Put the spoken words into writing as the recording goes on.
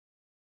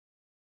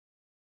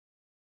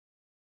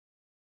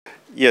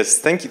Yes,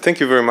 thank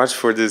you very much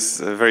for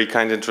this very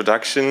kind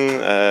introduction.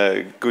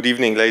 Good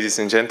evening, ladies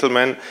and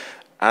gentlemen.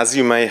 As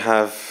you may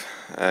have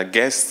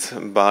guessed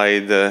by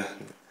the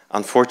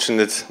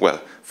unfortunate,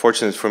 well,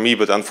 fortunate for me,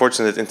 but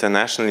unfortunate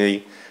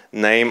internationally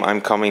name,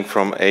 I'm coming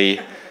from a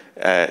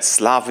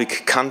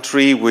Slavic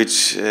country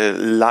which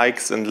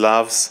likes and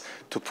loves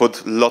to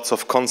put lots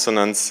of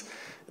consonants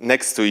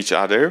next to each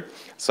other.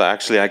 So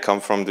actually I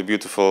come from the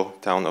beautiful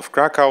town of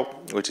Krakow,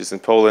 which is in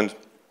Poland.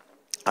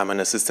 I'm an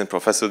assistant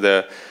professor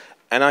there.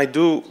 And I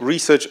do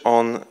research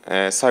on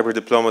cyber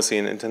diplomacy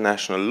and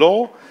international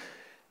law.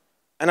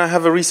 And I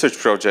have a research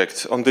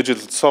project on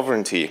digital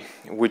sovereignty,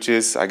 which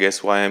is, I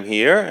guess, why I'm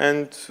here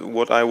and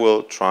what I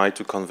will try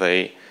to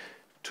convey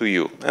to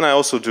you. And I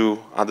also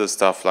do other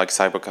stuff like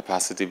cyber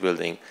capacity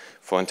building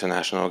for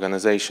international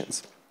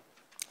organizations.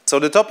 So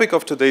the topic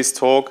of today's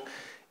talk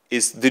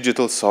is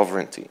digital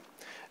sovereignty.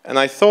 And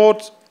I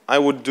thought I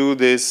would do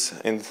this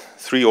in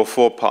 3 or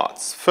 4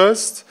 parts.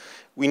 First,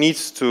 we need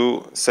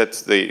to set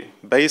the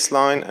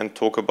baseline and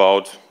talk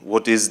about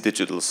what is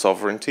digital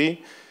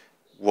sovereignty,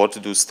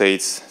 what do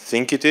states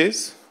think it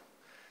is.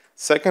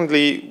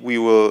 Secondly, we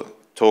will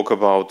talk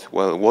about,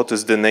 well, what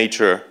is the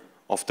nature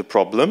of the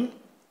problem.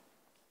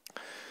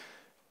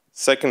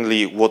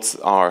 Secondly, what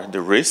are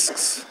the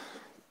risks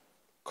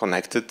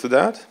connected to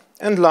that.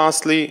 And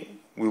lastly,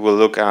 we will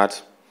look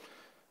at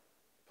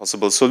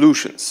possible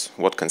solutions.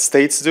 What can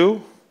states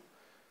do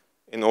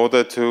in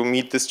order to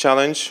meet this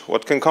challenge?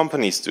 What can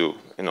companies do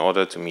in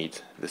order to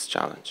meet this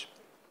challenge?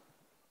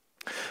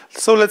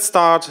 So let's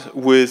start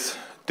with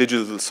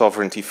digital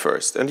sovereignty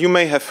first. And you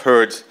may have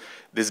heard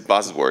this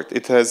buzzword.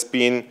 It has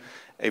been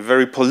a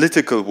very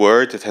political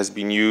word. It has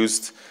been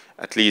used,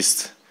 at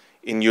least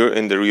in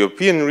the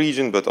European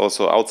region, but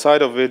also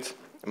outside of it,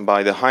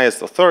 by the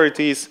highest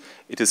authorities.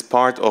 It is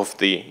part of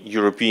the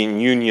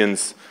European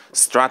Union's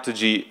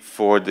strategy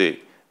for the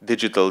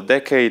digital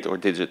decade or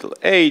digital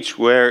age,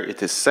 where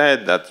it is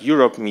said that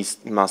Europe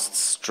must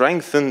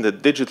strengthen the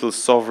digital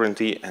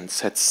sovereignty and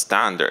set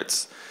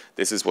standards.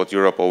 This is what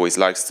Europe always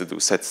likes to do,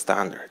 set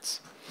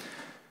standards.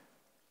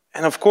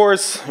 And of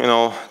course, you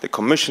know, the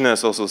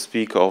commissioners also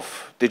speak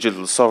of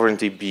digital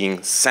sovereignty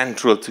being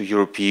central to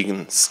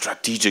European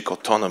strategic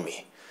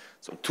autonomy.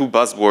 So 2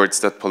 buzzwords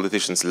that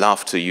politicians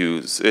love to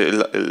use,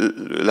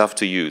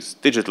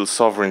 digital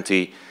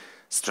sovereignty,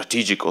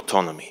 strategic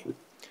autonomy.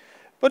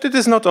 But it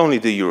is not only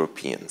the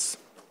Europeans.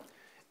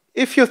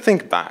 If you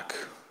think back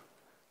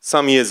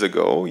some years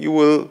ago, you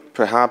will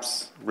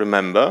perhaps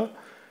remember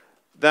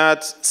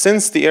that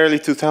since the early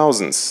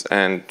 2000s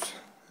and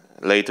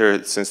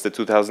later since the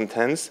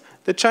 2010s,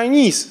 the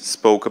Chinese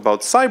spoke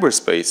about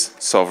cyberspace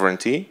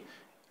sovereignty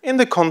in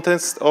the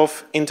context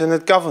of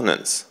internet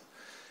governance,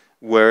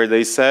 where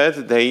they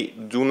said they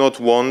do not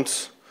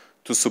want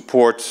to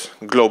support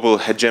global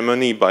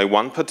hegemony by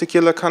one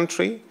particular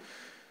country.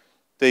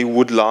 They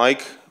would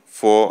like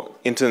for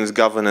internet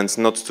governance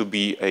not to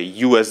be a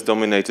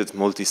US-dominated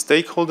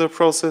multi-stakeholder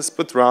process,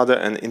 but rather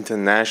an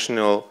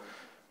international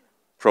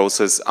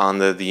process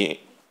under the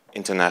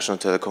International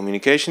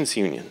Telecommunications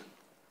Union.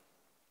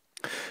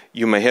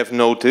 You may have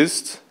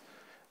noticed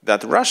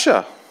that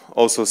Russia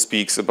also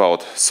speaks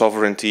about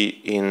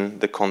sovereignty in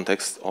the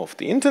context of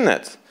the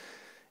internet.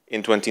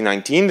 In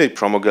 2019, they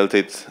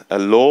promulgated a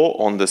law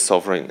on the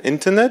sovereign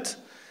internet,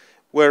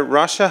 where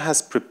Russia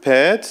has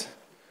prepared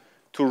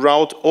to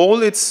route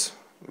all its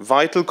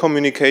vital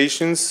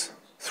communications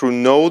through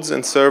nodes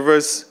and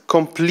servers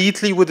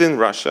completely within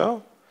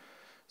Russia,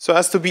 so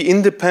as to be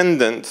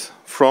independent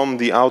from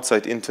the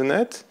outside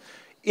internet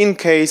in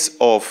case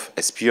of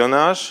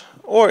espionage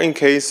or in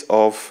case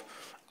of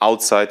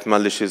outside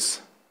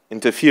malicious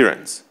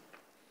interference.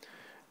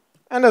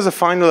 And as a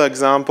final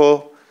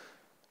example,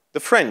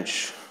 the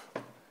French,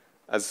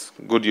 as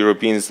good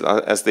Europeans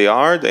as they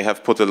are, they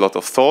have put a lot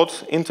of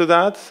thought into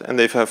that, and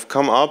they have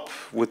come up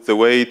with the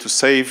way to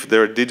save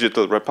their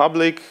digital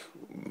republic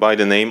by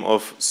the name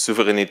of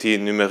souveraineté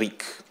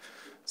numérique.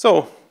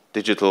 So,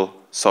 digital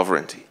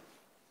sovereignty.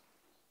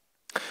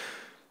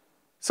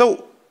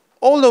 So,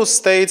 all those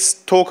states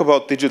talk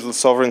about digital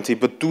sovereignty,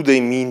 but do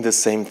they mean the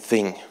same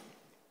thing?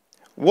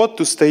 What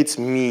do states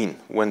mean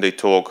when they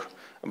talk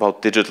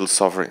about digital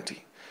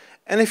sovereignty?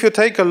 And if you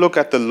take a look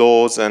at the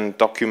laws and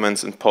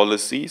documents and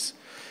policies,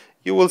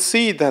 you will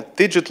see that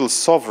digital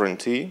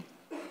sovereignty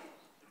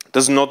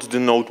does not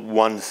denote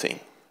one thing.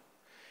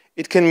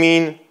 It can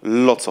mean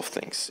lots of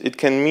things. It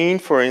can mean,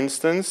 for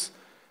instance,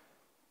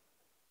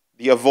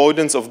 the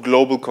avoidance of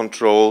global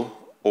control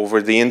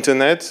over the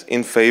internet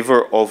in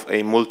favor of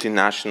a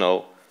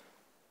multinational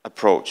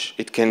approach.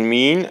 It can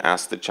mean,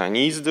 as the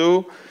Chinese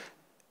do,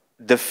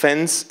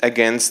 defense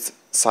against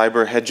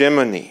cyber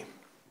hegemony.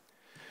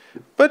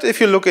 But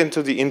if you look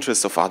into the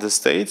interests of other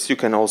states, you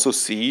can also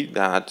see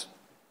that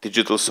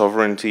digital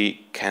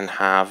sovereignty can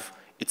have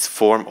its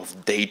form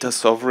of data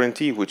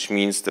sovereignty, which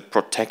means the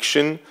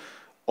protection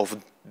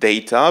of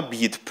data,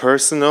 be it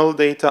personal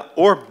data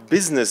or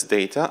business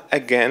data,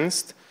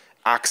 against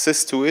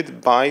access to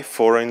it by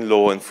foreign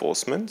law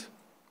enforcement.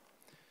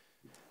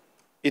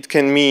 It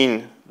can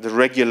mean the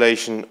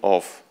regulation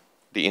of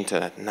the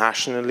internet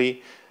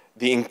nationally,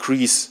 the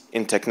increase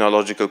in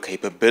technological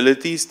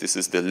capabilities. This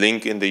is the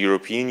link in the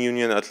European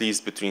Union, at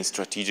least, between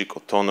strategic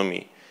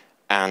autonomy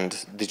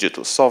and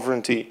digital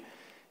sovereignty.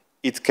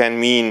 It can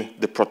mean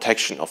the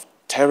protection of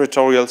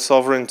territorial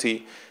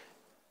sovereignty,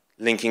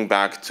 linking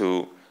back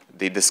to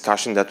the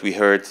discussion that we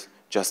heard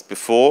just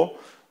before,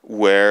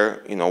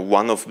 where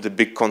one of the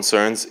big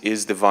concerns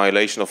is the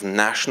violation of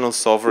national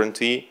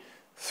sovereignty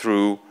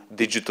through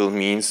digital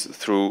means,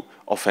 through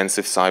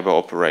offensive cyber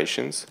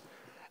operations.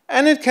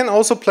 And it can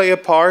also play a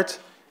part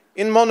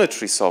in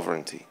monetary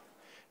sovereignty.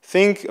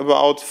 Think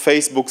about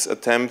Facebook's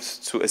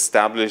attempt to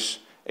establish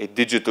a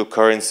digital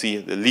currency,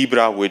 the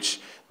Libra,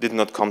 which did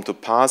not come to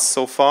pass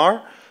so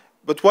far.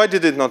 But why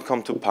did it not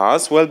come to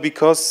pass? Well,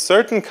 because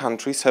certain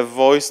countries have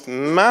voiced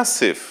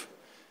massive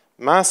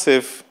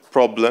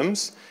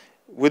problems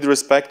with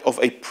respect of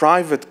a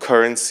private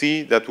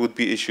currency that would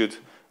be issued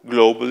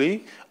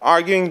globally,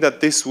 arguing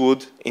that this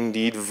would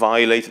indeed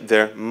violate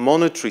their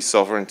monetary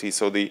sovereignty,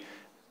 so the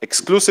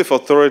exclusive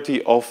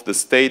authority of the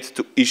state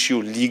to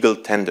issue legal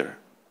tender.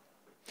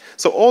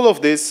 So all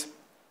of this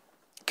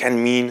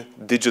can mean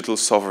digital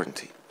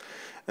sovereignty.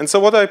 And so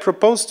what I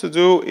propose to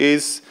do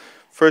is,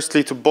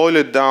 firstly, to boil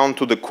it down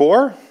to the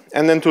core,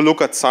 and then to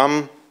look at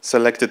some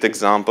selected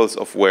examples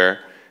of where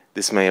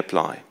this may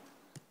apply.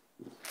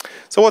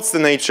 So what is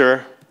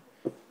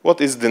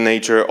the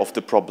nature of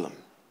the problem?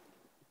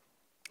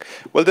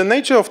 Well, the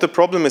nature of the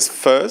problem is,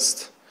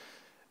 first,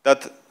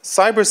 that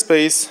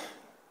cyberspace,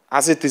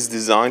 as it is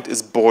designed,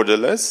 is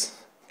borderless,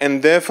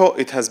 and therefore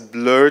it has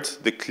blurred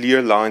the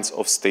clear lines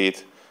of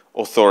state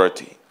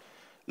authority.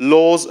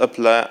 Laws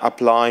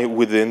apply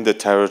within the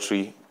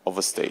territory of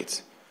a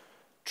state.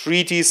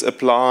 Treaties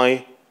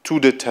apply to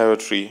the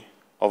territory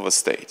of a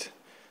state.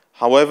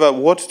 However,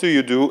 what do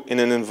you do in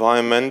an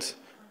environment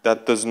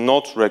that does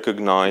not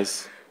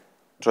recognize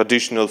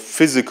traditional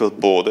physical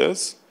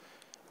borders?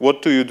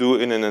 What do you do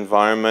in an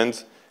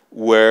environment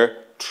where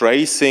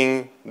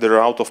tracing the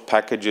route of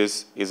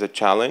packages is a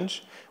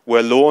challenge,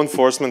 where law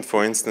enforcement,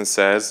 for instance,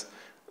 says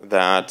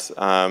that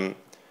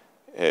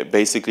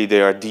basically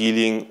they are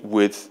dealing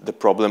with the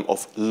problem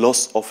of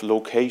loss of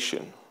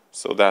location,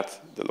 so that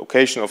the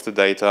location of the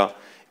data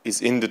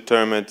is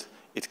indeterminate,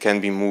 it can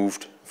be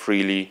moved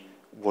freely.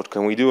 What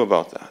can we do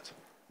about that?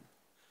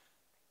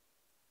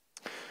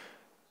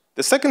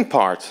 The second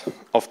part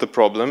of the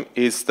problem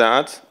is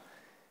that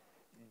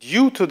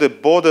due to the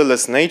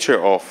borderless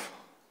nature of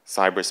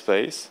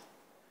cyberspace,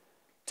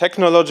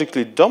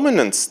 technologically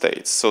dominant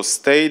states, so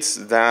states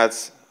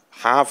that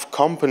have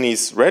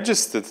companies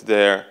registered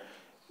there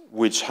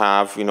which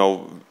have,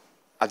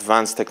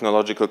 advanced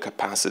technological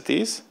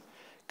capacities,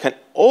 can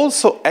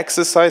also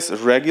exercise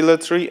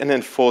regulatory and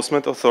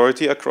enforcement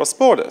authority across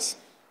borders.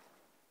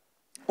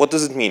 What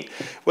does it mean?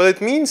 Well,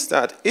 it means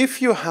that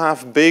if you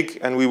have big,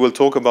 and we will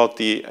talk about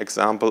the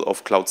example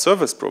of cloud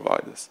service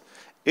providers,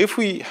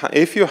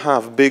 if you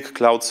have big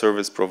cloud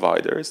service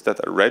providers that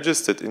are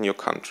registered in your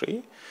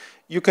country,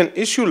 you can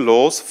issue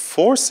laws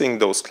forcing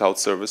those cloud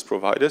service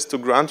providers to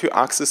grant you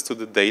access to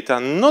the data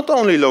not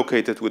only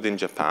located within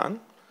Japan,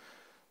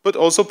 but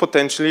also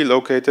potentially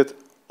located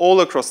all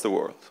across the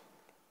world.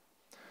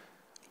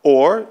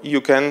 Or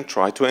you can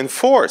try to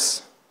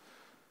enforce.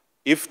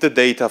 If the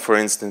data, for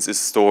instance, is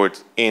stored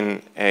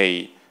in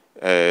a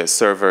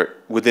server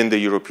within the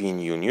European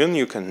Union,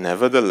 you can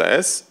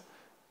nevertheless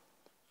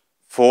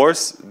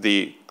force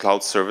the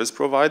cloud service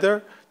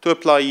provider to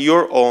apply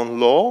your own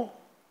law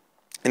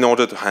in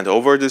order to hand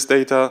over this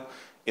data,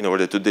 in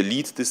order to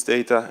delete this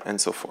data, and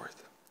so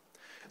forth.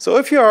 So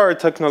if you are a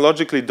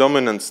technologically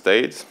dominant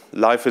state,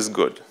 life is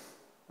good,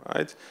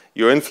 right?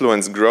 Your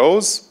influence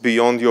grows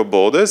beyond your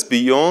borders,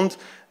 beyond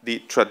the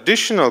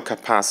traditional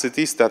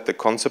capacities that the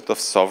concept of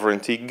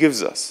sovereignty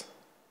gives us.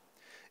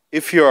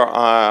 If you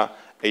are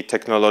a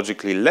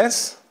technologically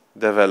less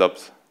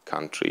developed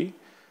country,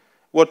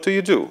 what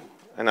do?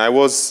 And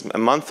a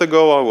month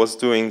ago, I was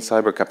doing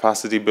cyber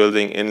capacity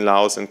building in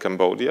Laos and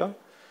Cambodia.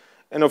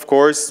 And of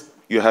course,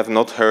 you have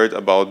not heard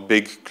about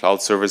big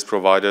cloud service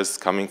providers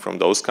coming from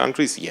those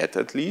countries, yet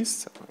at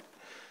least.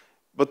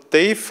 But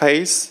they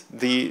face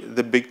the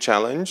big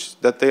challenge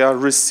that they are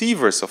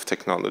receivers of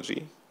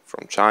technology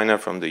from China,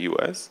 from the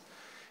US,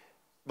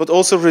 but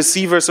also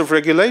receivers of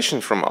regulation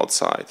from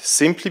outside,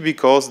 simply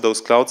because those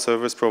cloud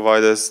service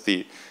providers,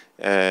 the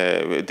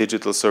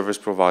digital service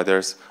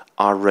providers,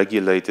 are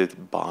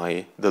regulated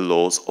by the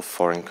laws of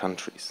foreign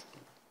countries.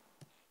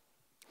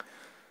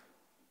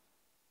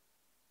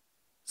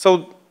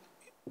 So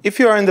if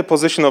you are in the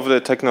position of the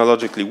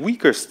technologically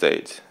weaker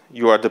state,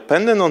 you are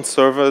dependent on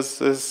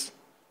services,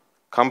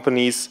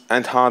 companies,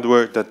 and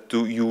hardware that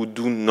you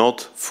do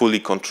not fully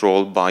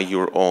control by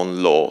your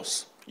own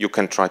laws. You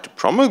can try to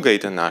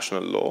promulgate a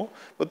national law,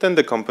 but then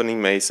the company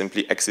may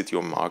simply exit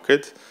your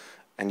market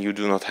and you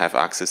do not have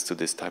access to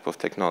this type of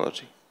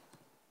technology.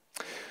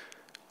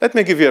 Let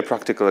me give you a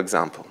practical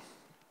example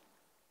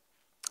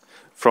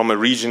from a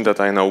region that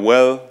I know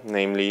well,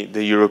 namely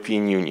the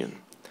European Union.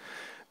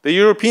 The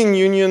European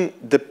Union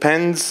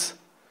depends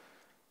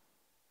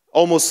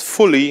almost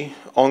fully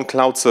on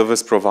cloud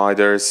service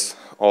providers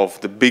of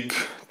the big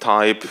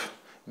type,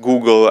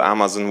 Google,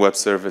 Amazon Web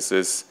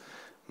Services,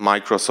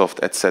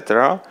 Microsoft,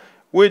 etc.,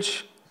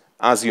 which,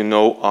 as you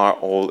know, are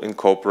all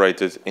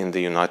incorporated in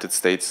the United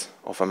States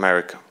of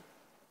America.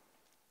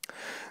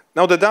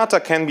 Now, the data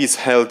can be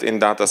held in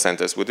data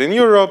centers within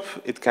Europe.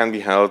 It can be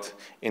held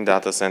in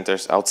data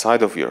centers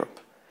outside of Europe.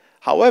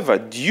 However,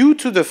 due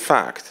to the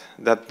fact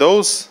that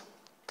those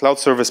cloud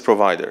service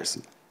providers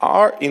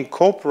are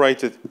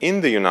incorporated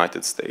in the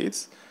United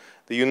States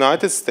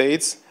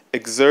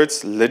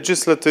exerts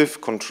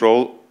legislative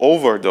control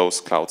over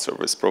those cloud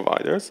service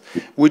providers,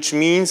 which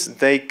means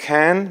they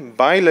can,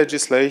 by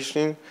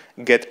legislation,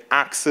 get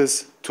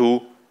access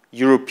to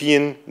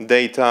European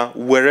data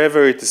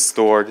wherever it is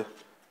stored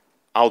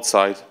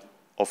outside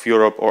of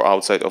Europe or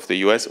outside of the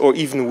US or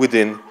even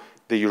within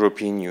the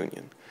European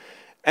Union.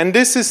 And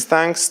this is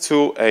thanks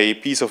to a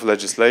piece of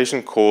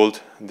legislation called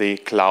the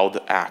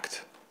Cloud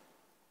Act,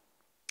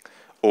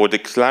 or the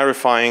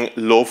Clarifying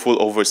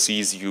Lawful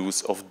Overseas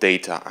Use of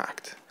Data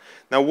Act.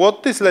 Now,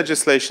 what this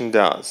legislation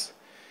does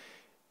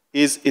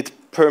is it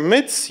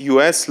permits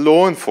US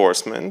law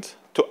enforcement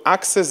to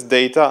access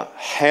data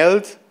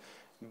held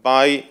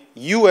by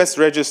US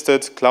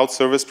registered cloud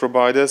service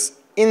providers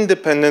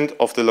independent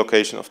of the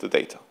location of the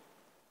data.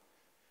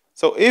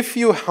 So if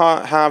you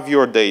have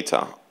your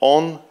data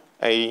on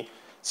a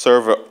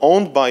server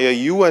owned by a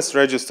US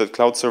registered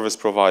cloud service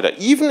provider,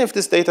 even if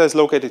this data is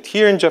located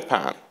here in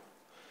Japan,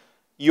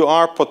 you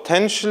are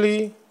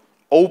potentially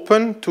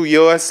open to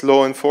US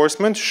law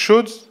enforcement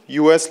should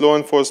US law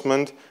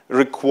enforcement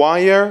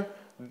require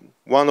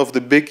one of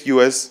the big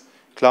US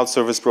cloud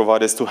service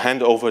providers to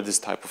hand over this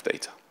type of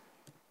data.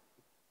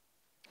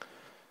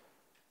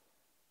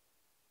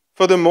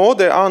 Furthermore,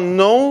 there are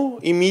no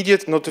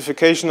immediate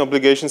notification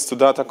obligations to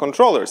data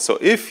controllers. So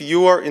if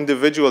your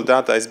individual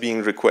data is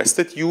being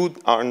requested,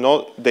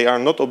 they are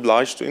not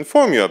obliged to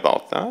inform you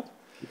about that.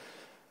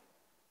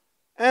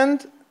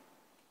 And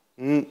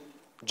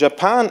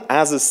Japan,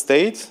 as a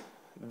state,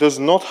 does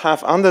not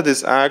have, under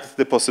this act,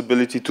 the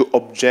possibility to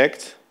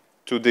object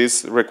to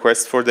this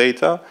request for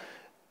data.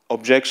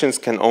 Objections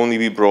can only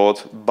be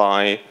brought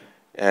by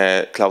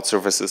cloud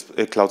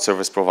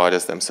service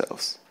providers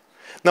themselves.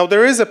 Now,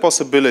 there is a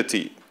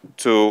possibility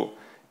to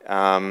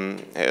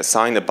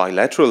sign a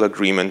bilateral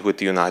agreement with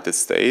the United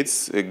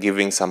States,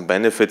 giving some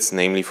benefits,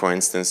 namely, for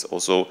instance,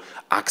 also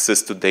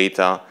access to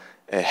data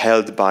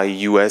held by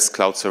US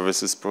cloud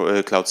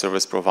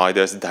service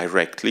providers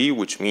directly,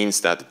 which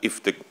means that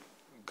if the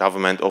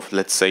government of,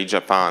 let's say,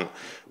 Japan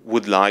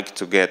would like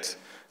to get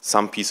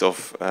some piece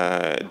of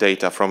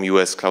data from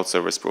US cloud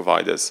service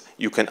providers,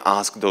 you can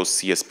ask those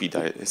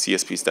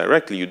CSPs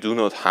directly. You do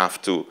not have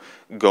to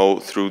go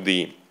through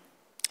the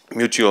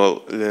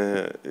mutual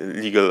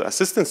legal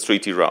assistance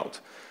treaty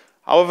route.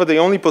 However, the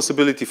only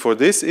possibility for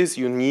this is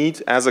you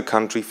need, as a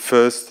country,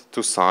 first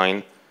to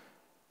sign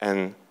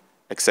an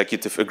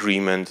executive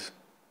agreement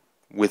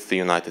with the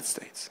United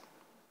States.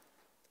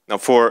 Now,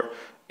 for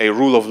a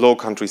rule of law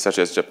country such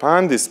as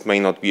Japan, this may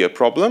not be a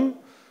problem.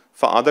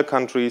 For other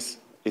countries,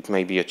 it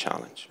may be a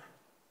challenge.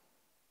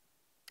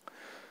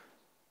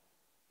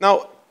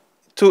 Now,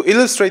 to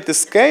illustrate the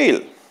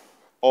scale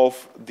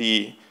of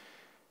the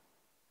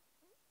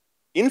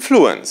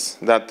influence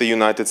that the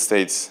United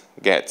States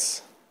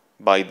gets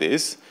by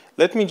this,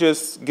 let me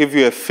just give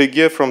you a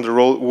figure from the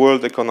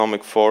World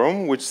Economic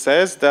Forum, which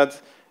says that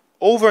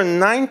over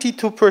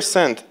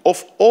 92%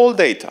 of all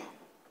data,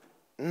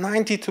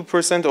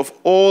 92% of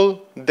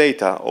all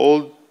data,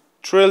 all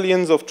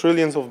trillions of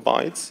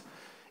bytes,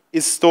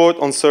 is stored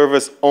on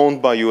servers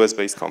owned by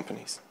US-based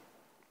companies.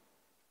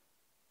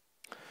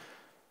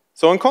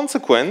 So in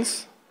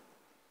consequence,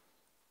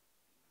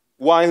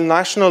 while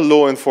national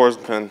law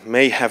enforcement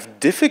may have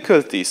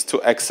difficulties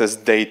to access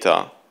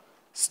data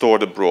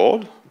stored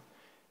abroad,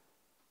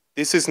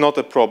 this is not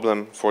a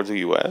problem for the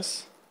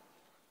US.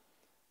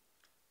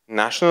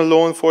 National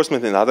law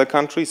enforcement in other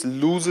countries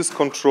loses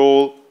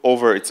control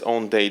over its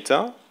own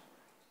data,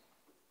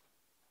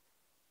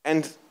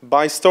 and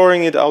by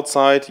storing it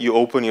outside, you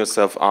open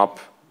yourself up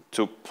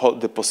to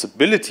the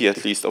possibility,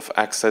 at least, of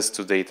access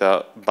to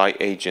data by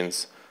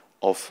agents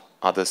of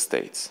other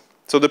states.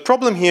 So the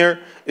problem here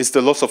is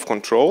the loss of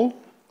control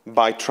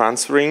by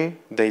transferring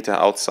data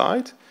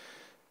outside,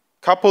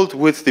 coupled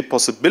with the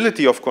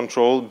possibility of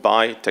control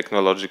by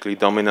technologically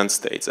dominant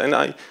states.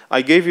 And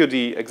I gave you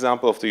the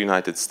example of the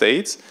United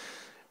States,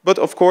 but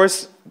of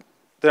course,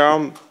 there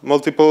are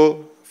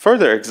multiple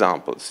further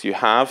examples. You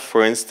have,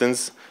 for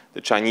instance,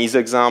 the Chinese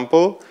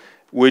example,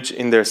 which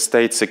in their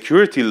state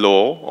security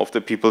law of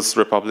the People's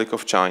Republic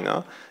of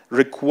China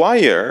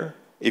require,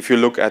 if you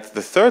look at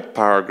the third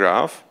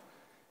paragraph,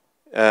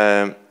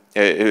 at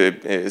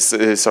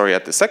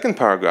the second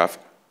paragraph,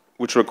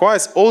 which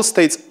requires all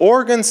states'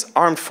 organs,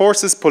 armed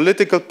forces,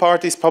 political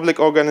parties, public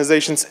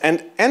organizations,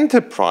 and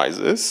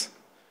enterprises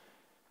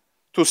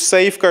to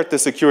safeguard the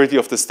security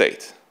of the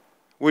state,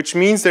 which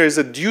means there is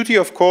a duty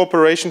of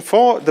cooperation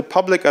for the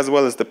public as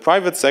well as the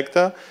private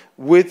sector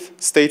with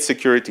state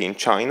security in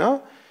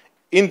China,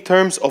 in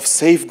terms of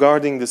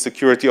safeguarding the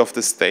security of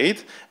the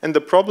state. And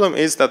the problem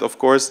is that, of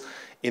course,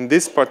 in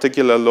this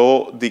particular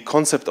law, the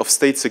concept of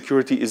state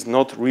security is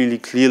not really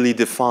clearly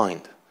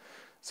defined.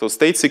 So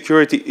state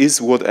security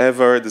is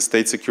whatever the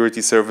state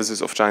security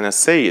services of China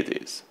say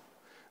it is.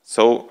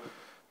 So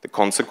the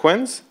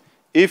consequence,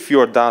 if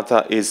your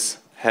data is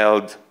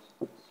held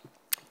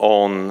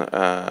on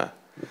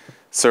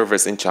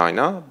servers in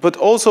China, but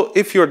also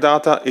if your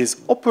data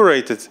is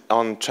operated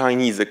on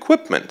Chinese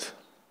equipment,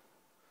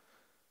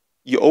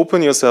 you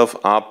open yourself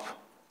up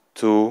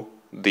to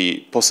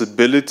the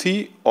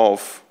possibility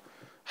of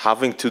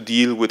having to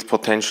deal with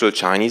potential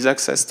Chinese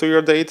access to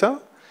your data,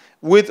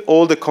 with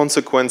all the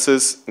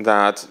consequences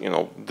that,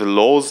 the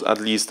laws, at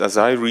least as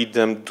I read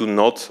them, do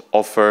not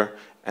offer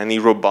any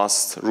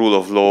robust rule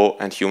of law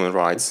and human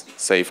rights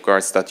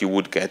safeguards that you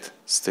would get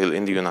still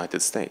in the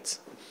United States.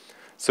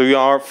 So you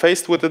are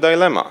faced with a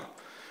dilemma.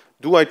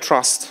 Do I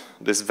trust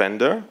this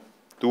vendor?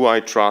 Do I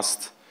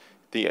trust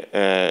the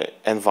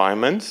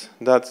environment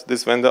that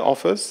this vendor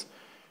offers?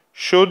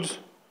 Should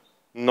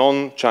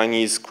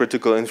non-Chinese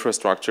critical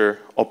infrastructure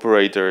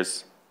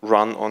operators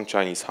run on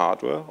Chinese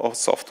hardware or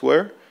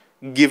software,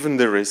 given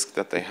the risk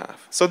that they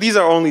have? So these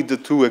are only the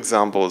two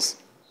examples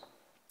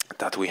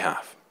that we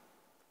have.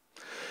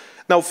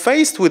 Now,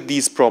 faced with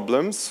these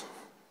problems,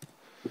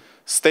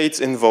 states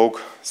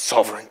invoke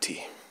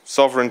sovereignty.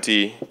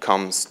 Sovereignty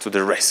comes to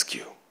the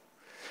rescue.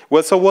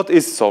 Well, so what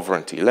is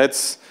sovereignty?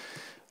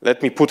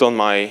 Let me put on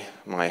my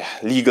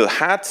legal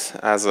hat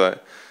as a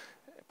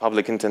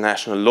public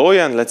international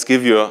lawyer, and let's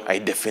give you a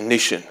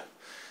definition.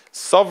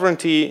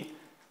 Sovereignty,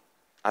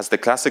 as the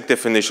classic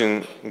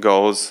definition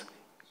goes,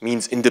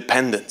 means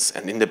independence.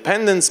 And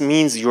independence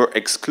means your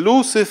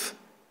exclusive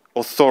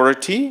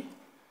authority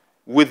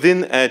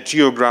within a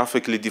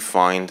geographically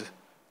defined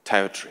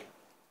territory.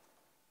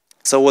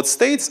 So what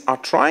states are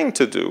trying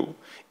to do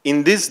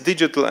in this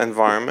digital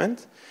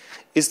environment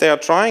is they are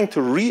trying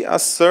to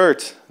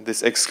reassert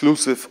this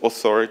exclusive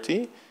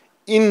authority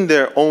in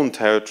their own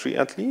territory,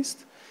 at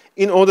least,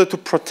 in order to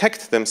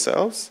protect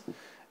themselves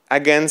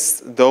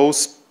against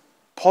those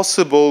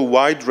possible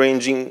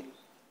wide-ranging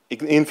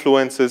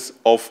influences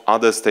of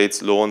other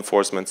states, law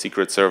enforcement,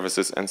 secret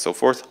services, and so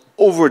forth,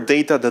 over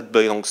data that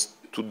belongs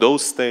to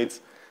those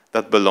states,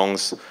 that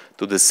belongs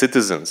to the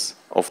citizens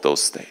of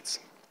those states.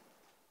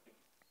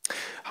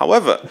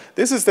 However,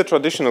 this is the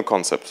traditional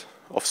concept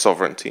of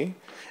sovereignty.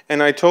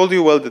 And I told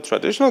you, well, the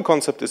traditional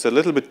concept is a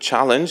little bit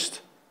challenged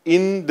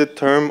in the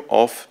term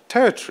of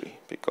territory,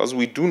 because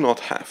we do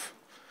not have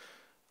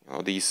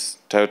these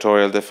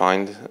territorial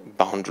defined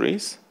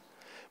boundaries.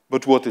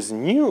 But what is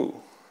new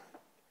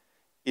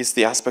is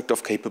the aspect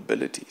of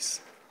capabilities,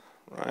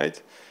 right?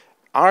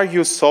 Are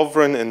you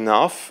sovereign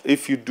enough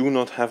if you do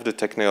not have the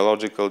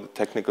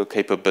technical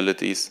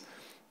capabilities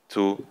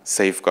to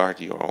safeguard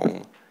your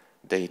own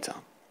data?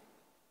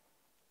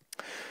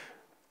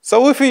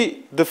 So if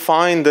we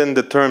define then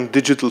the term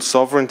digital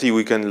sovereignty,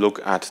 we can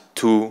look at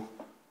two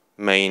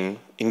main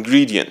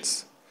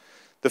ingredients.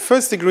 The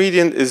first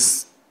ingredient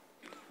is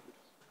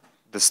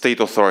the state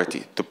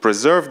authority, to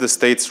preserve the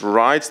state's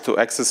right to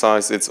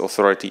exercise its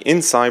authority in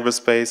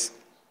cyberspace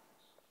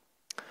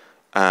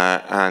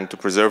and to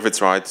preserve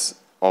its rights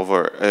of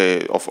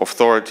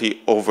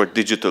authority over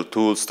digital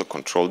tools to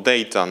control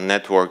data,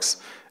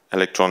 networks,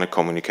 electronic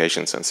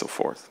communications, and so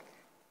forth.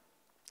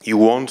 You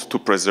want to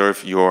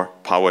preserve your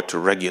power to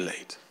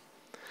regulate.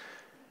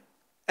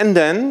 And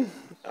then,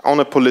 on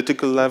a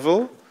political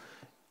level,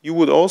 you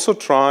would also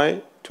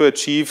try to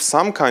achieve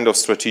some kind of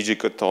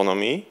strategic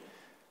autonomy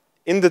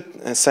in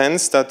the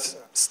sense that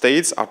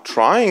states are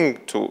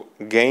trying to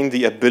gain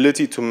the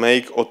ability to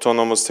make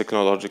autonomous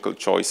technological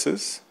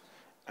choices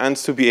and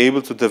to be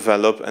able to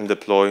develop and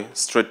deploy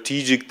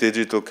strategic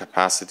digital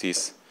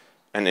capacities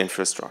and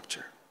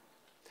infrastructure.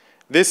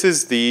 This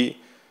is the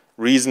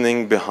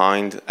reasoning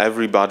behind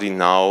everybody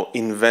now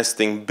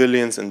investing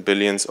billions and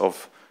billions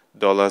of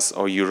dollars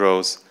or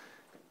euros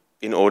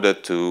in order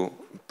to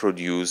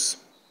produce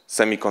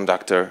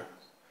semiconductor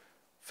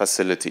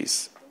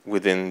facilities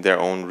within their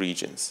own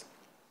regions,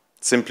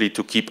 simply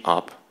to keep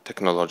up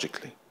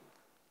technologically.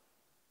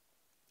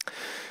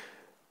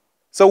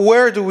 So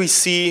where do we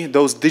see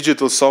those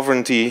digital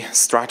sovereignty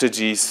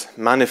strategies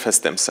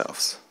manifest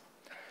themselves?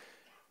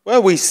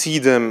 Well, we see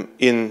them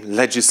in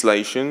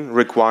legislation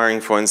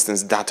requiring, for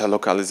instance, data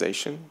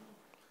localization.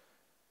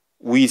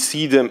 We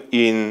see them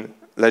in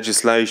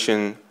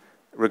legislation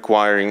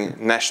requiring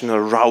national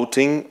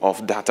routing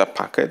of data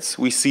packets.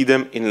 We see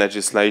them in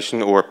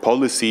legislation or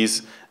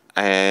policies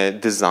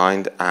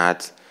designed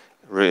at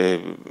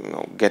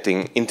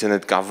getting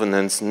internet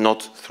governance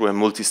not through a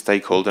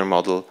multi-stakeholder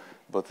model,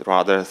 but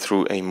rather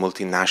through a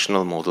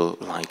multinational model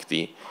like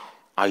the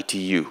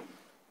ITU.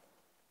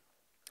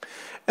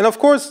 And of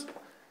course,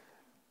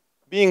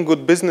 being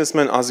good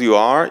businessmen as you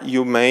are,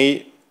 you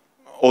may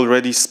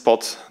already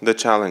spot the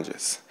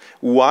challenges.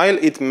 While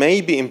it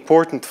may be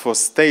important for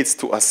states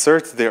to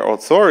assert their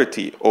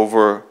authority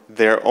over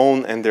their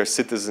own and their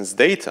citizens'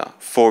 data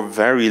for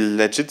very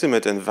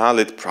legitimate and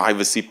valid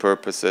privacy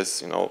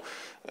purposes,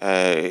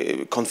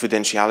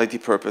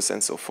 confidentiality purpose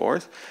and so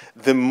forth,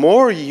 the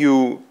more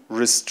you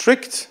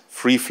restrict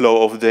free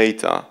flow of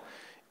data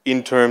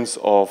in terms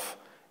of,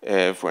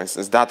 for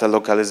instance, data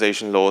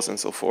localization laws and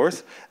so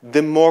forth,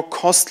 the more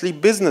costly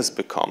business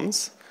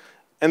becomes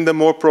and the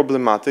more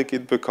problematic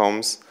it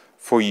becomes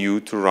for you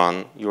to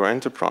run your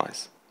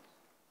enterprise.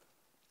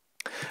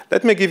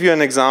 Let me give you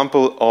an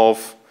example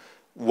of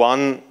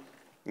one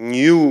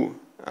new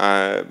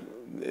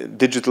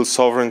digital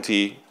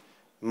sovereignty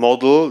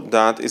model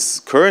that is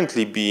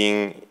currently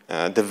being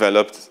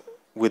developed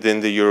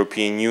within the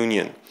European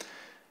Union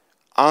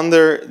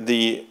under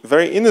the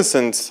very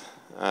innocent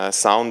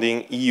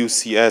sounding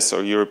EUCS,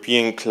 or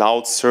European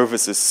Cloud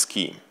Services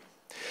Scheme.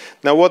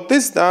 Now what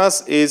this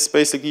does is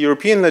basically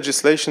European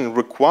legislation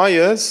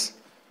requires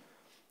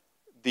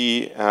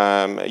the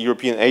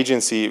European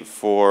Agency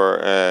for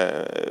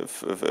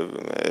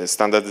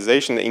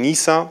Standardization,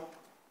 ENISA,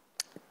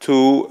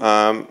 to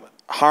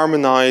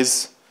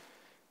harmonize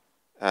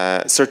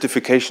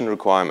certification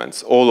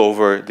requirements all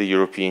over the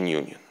European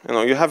Union.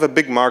 You have a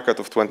big market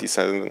of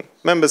 27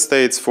 member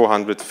states,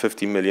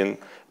 450 million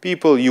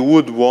people. You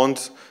would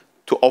want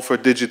to offer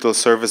digital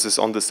services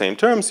on the same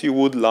terms. You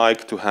would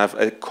like to have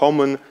a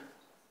common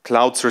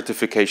cloud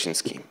certification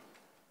scheme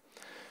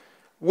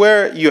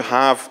where you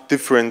have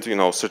different,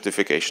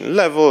 certification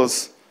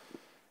levels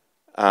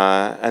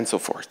and so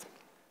forth.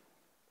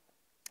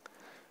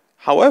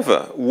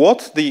 However,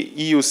 what the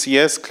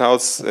EUCS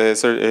Cloud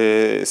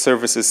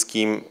Services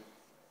Scheme,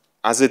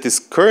 as it is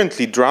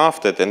currently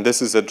drafted, and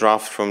this is a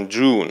draft from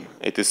June,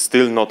 it is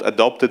still not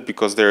adopted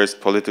because there is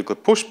political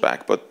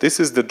pushback, but this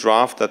is the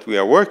draft that we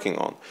are working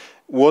on.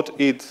 What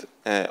it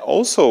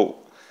also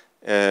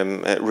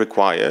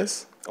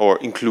requires or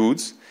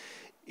includes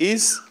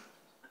is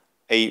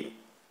a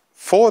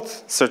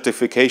fourth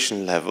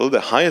certification level, the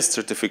highest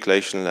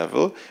certification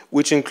level,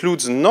 which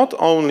includes not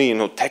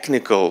only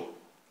technical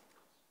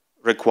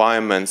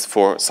requirements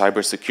for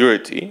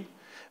cybersecurity,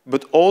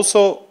 but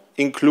also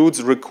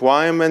includes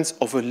requirements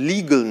of a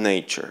legal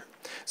nature.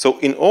 So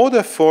in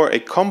order for a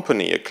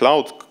company, a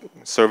cloud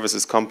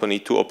services company,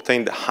 to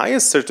obtain the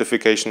highest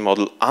certification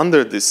model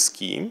under this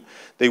scheme,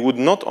 they would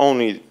not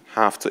only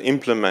have to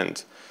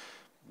implement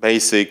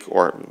basic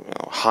or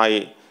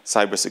high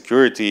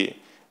cybersecurity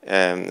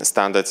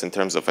standards in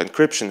terms of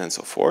encryption and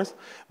so forth,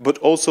 but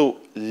also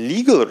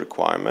legal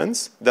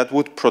requirements that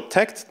would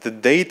protect the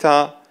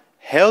data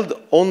held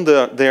on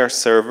their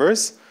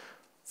servers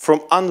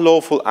from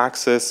unlawful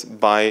access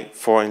by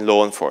foreign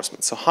law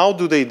enforcement. So how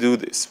do they do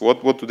this?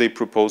 What do they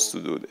propose to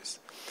do this?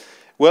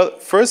 Well,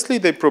 firstly,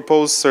 they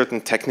propose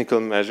certain technical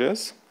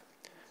measures.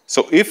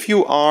 So if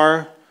you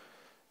are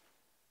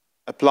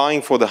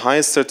applying for the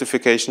highest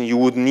certification, you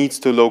would need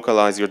to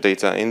localize your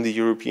data in the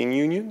European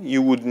Union.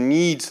 You would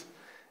need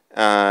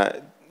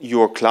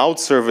your cloud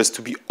service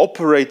to be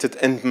operated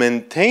and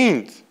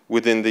maintained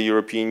within the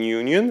European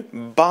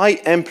Union by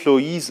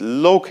employees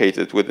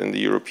located within the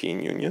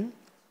European Union.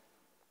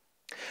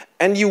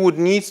 And you would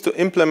need to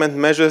implement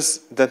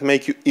measures that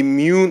make you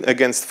immune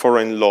against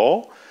foreign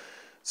law.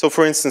 So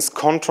for instance,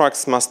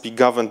 contracts must be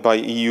governed by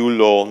EU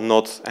law,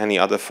 not any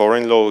other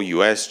foreign law,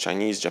 US,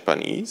 Chinese,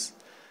 Japanese.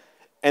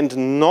 And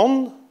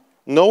no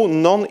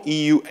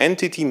non-EU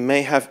entity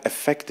may have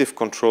effective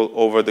control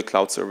over the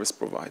cloud service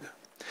provider.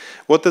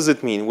 What does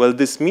it mean? Well,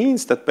 this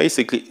means that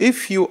basically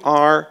if you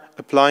are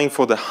applying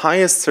for the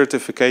highest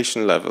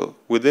certification level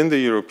within the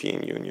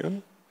European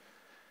Union,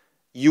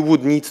 you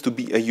would need to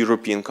be a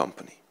European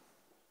company.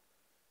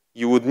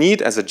 You would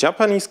need, as a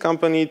Japanese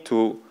company,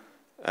 to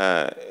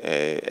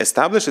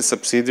establish a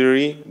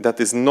subsidiary that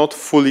is not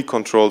fully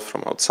controlled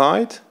from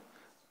outside,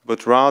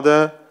 but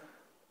rather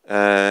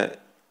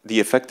the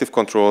effective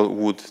control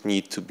would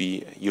need to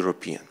be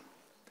European.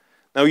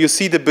 Now you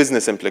see the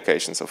business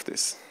implications of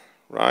this,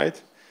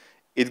 right?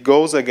 It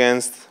goes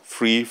against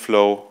free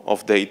flow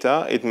of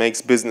data. It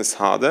makes business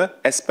harder,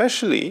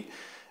 especially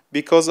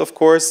because, of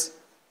course,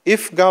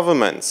 if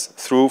governments,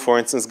 through, for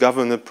instance,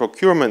 government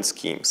procurement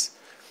schemes,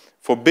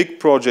 for big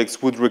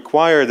projects would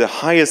require the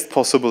highest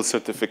possible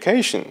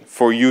certification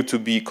for you to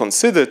be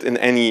considered in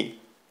any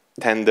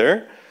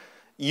tender,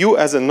 you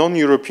as a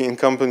non-European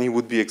company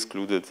would be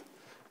excluded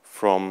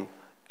from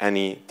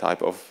any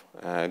type of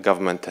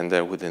government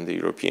tender within the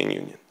European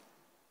Union.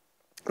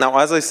 Now,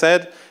 as I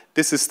said,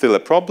 this is still a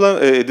problem.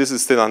 This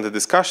is still under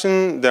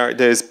discussion. There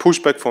is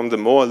pushback from the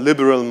more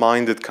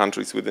liberal-minded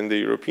countries within the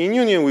European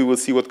Union. We will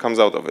see what comes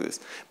out of this.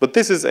 But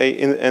this is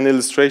an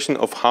illustration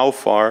of how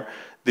far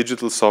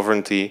digital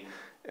sovereignty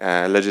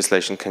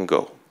legislation can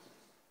go.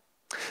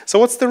 So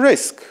what's the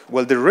risk?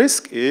 Well, the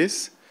risk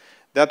is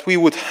that we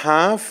would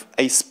have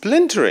a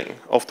splintering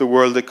of the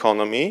world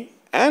economy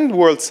and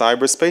world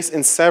cyberspace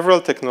in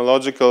several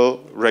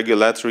technological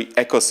regulatory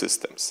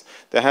ecosystems.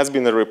 There has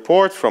been a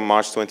report from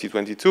March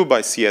 2022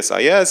 by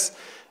CSIS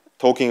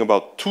talking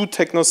about two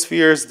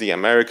technospheres, the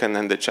American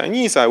and the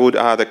Chinese. I would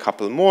add a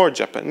couple more,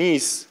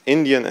 Japanese,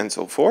 Indian, and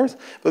so forth.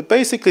 But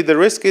basically the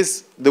risk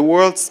is the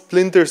world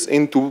splinters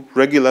into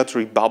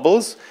regulatory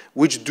bubbles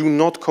which do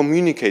not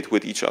communicate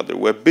with each other,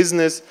 where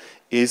business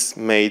is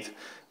made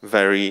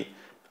very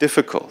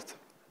difficult.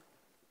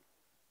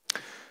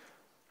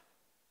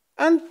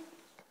 And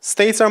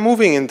states are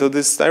moving into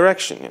this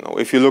direction.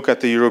 If you look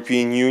at the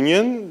European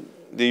Union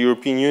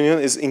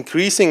is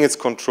increasing its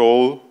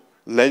control,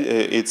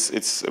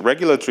 its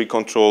regulatory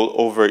control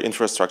over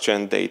infrastructure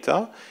and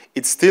data.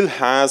 It still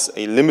has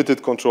a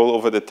limited control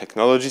over the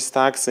technology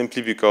stack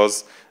simply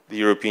because the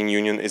European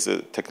Union is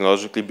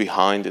technologically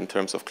behind in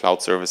terms of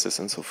cloud services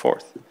and so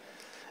forth.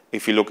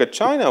 If you look at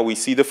China, we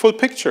see the full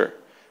picture.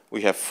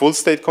 We have full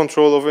state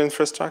control over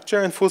infrastructure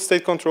and full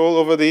state control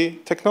over the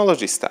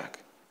technology stack.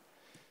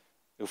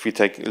 If we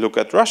take a look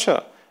at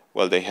Russia,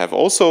 well, they have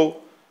also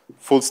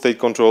full state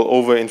control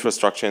over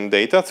infrastructure and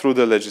data through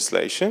the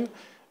legislation.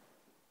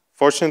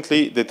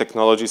 Fortunately, the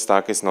technology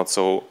stack is not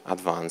so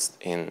advanced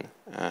in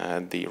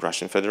the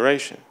Russian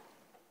Federation.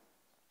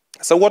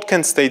 So what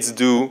can states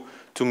do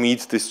to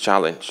meet this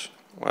challenge?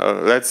 Well,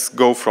 let's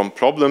go from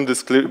problem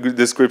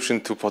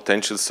description to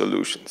potential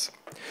solutions.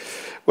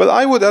 Well,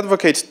 I would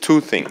advocate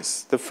two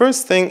things. The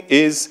first thing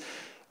is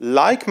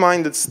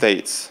like-minded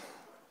states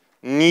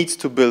need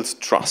to build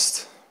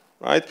trust,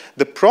 right?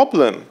 The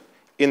problem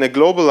in a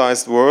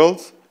globalized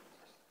world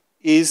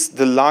is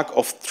the lack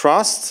of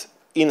trust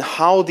in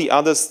how the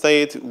other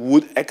state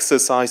would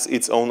exercise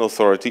its own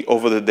authority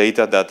over the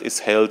data that is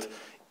held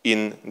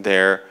in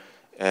their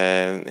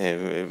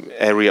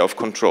area of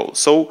control.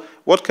 So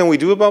what can we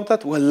do about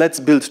that? Well, let's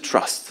build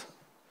trust.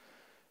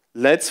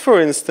 Let's,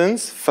 for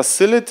instance,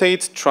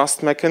 facilitate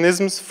trust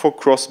mechanisms for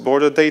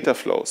cross-border data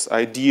flows,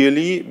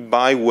 ideally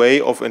by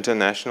way of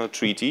international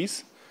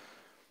treaties.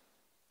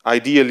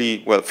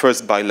 Ideally, well,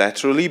 first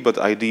bilaterally, but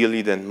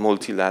ideally then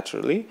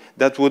multilaterally,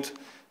 that would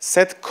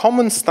set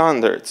common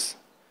standards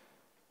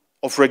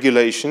of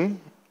regulation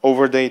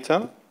over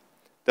data,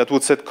 that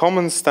would set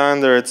common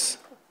standards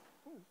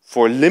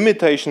for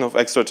limitation of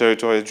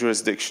extraterritorial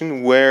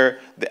jurisdiction, where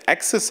the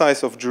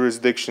exercise of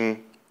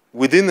jurisdiction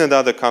within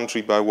another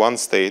country by one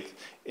state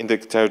in the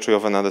territory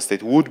of another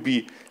state would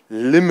be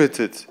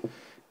limited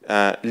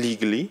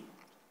legally.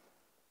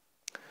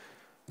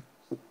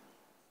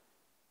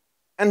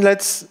 And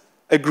let's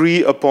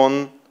agree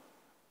upon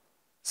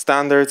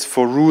standards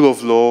for rule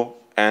of law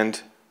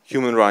and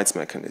human rights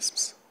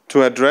mechanisms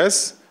to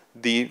address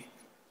the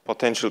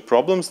potential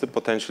problems, the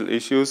potential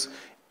issues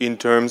in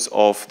terms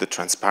of the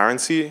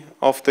transparency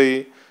of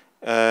the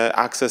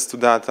access to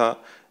data,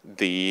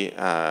 the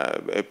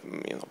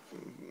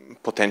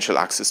potential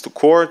access to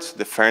court,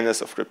 the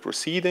fairness of the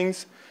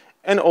proceedings,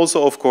 and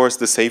also, of course,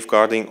 the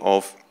safeguarding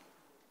of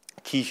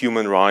key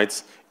human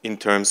rights in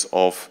terms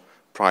of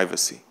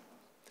privacy.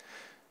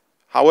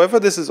 However,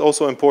 this is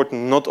also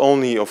important not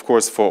only, of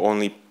course, for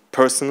only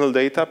personal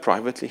data,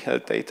 privately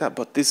held data,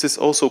 but this is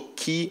also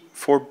key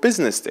for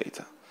business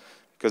data.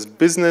 Because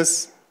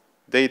business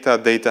data,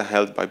 data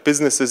held by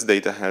businesses,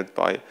 data held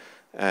by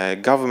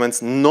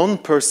governments,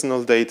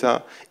 non-personal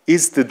data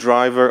is the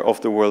driver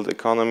of the world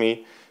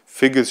economy.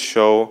 Figures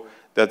show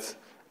that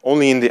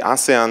only in the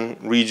ASEAN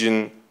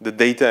region, the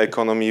data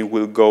economy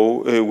will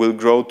grow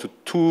to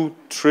 $2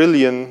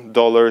 trillion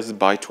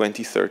by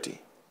 2030.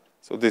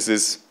 So this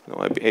is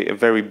a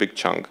very big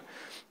chunk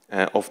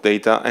of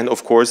data. And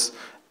of course,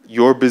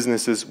 your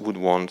businesses would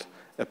want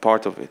a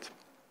part of it.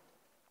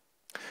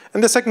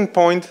 And the second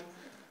point,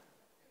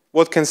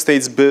 what can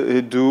states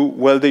do?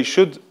 Well, they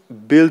should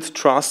build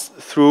trust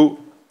through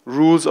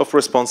rules of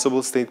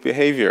responsible state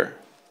behavior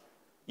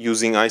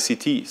using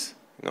ICTs.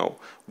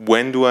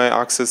 When do I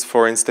access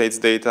foreign states'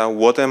 data?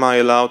 What am I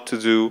allowed to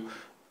do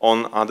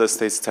on other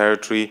states'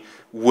 territory?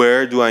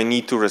 Where do I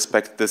need to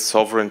respect the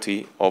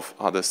sovereignty of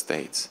other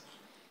states?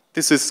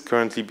 This is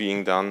currently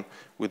being done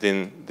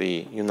within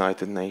the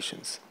United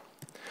Nations.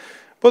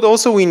 But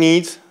also we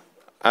need,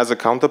 as a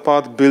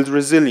counterpart, build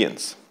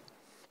resilience.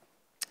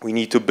 We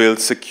need to build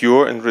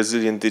secure and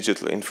resilient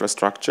digital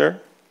infrastructure.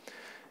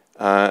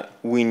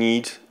 We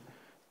need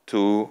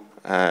to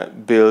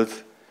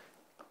build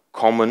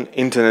common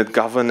internet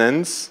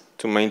governance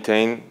to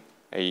maintain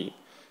an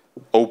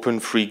open,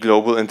 free,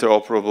 global,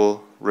 interoperable,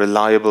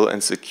 reliable,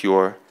 and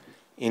secure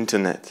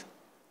internet.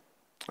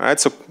 All right,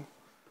 so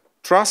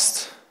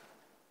trust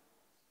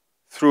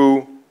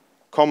through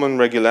common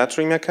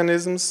regulatory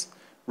mechanisms,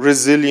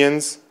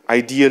 resilience,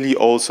 ideally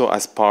also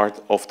as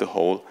part of the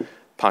whole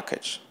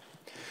package.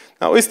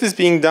 Now, is this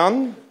being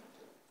done?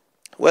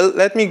 Well,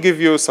 let me give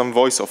you some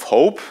voice of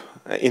hope,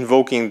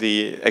 invoking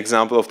the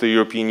example of the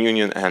European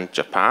Union and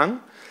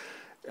Japan.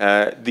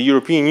 The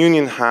European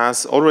Union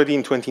has already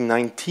in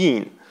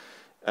 2019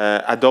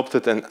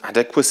 adopted an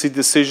adequacy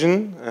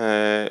decision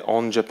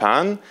on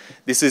Japan.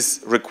 This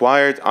is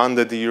required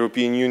under the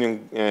European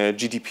Union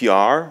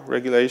GDPR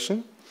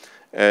regulation.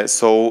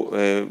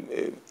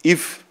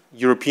 If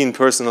European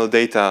personal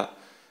data,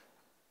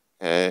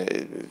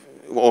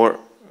 or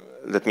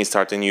let me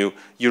start anew,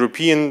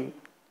 European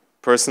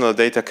personal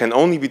data can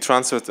only be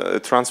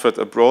transferred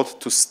abroad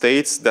to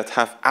states that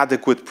have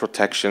adequate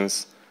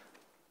protections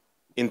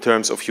in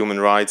terms of human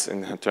rights,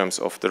 in terms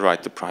of the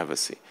right to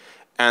privacy.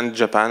 And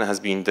Japan has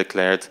been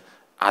declared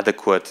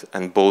adequate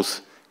and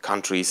both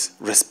countries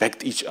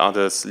respect each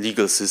other's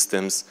legal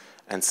systems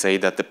and say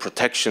that the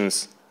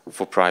protections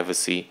for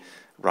privacy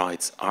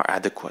rights are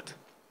adequate.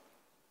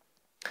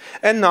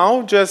 And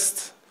now,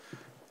 just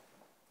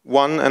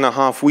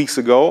 1.5 weeks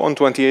ago, on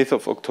 28th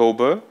of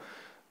October,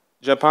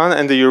 Japan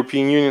and the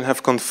European Union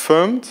have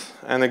confirmed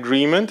an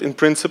agreement in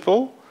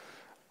principle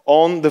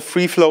on the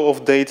free flow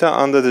of data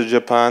under the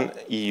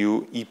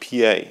Japan-EU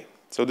EPA.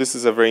 So this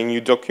is a very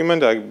new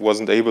document. I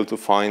wasn't able to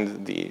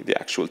find the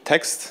actual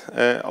text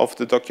of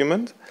the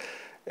document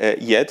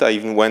yet. I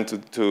even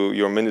went to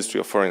your Ministry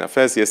of Foreign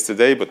Affairs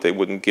yesterday, but they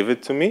wouldn't give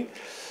it to me.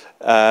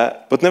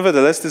 But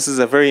nevertheless, this is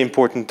a very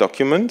important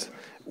document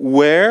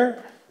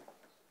where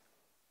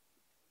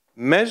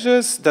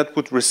measures that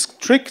would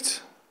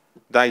restrict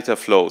data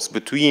flows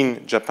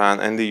between Japan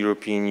and the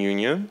European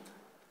Union,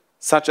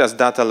 such as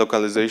data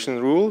localization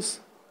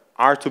rules,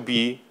 are to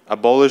be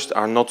abolished,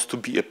 are not to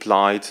be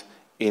applied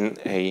in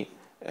a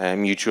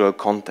mutual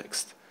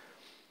context.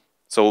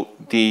 So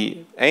the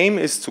aim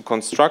is to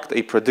construct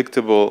a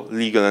predictable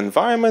legal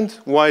environment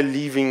while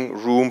leaving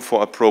room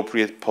for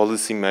appropriate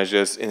policy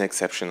measures in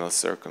exceptional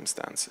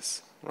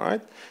circumstances,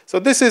 right? So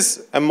this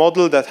is a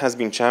model that has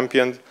been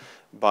championed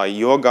by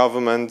your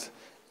government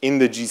in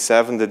the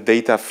G7, the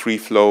data free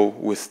flow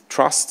with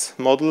trust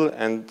model,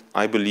 and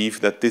I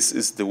believe that this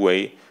is the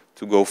way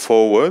to go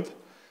forward.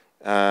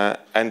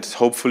 And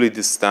hopefully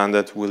this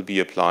standard will be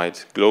applied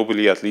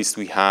globally. At least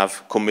we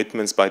have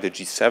commitments by the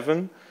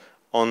G7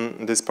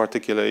 on this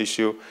particular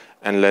issue,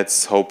 and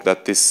let's hope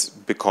that this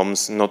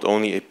becomes not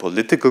only a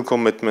political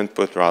commitment,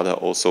 but rather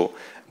also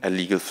a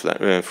legal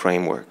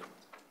framework.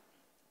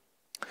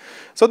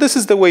 So this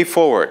is the way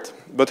forward.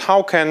 But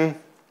how can,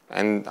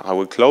 and I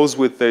will close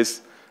with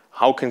this,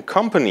 how can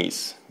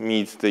companies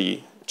meet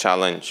the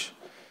challenge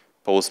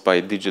posed by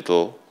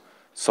digital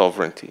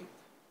sovereignty?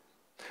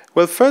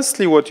 Well,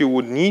 firstly, what you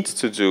would need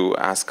to do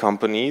as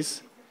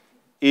companies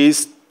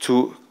is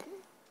to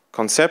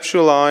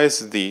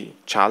conceptualize the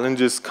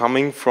challenges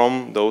coming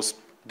from those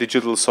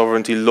digital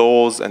sovereignty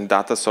laws and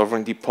data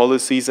sovereignty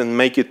policies and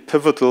make it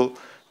pivotal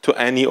to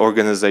any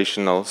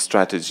organizational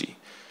strategy.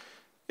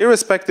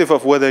 Irrespective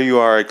of whether you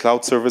are a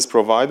cloud service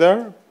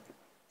provider,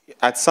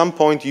 at some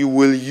point you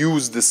will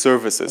use the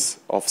services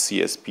of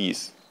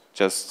CSPs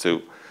just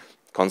to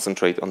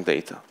concentrate on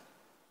data.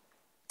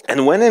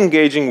 And when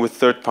engaging with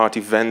third-party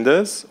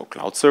vendors or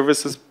cloud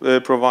services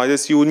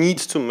providers, you need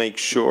to make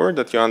sure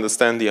that you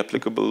understand the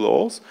applicable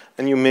laws,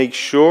 and you make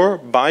sure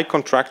by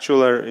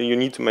contractual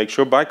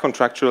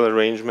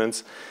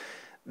arrangements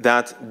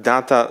that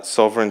data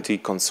sovereignty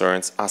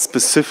concerns are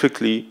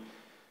specifically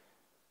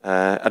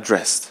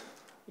addressed.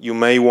 You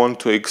may want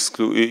to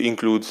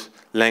include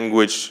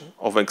language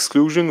of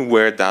exclusion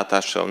where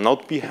data shall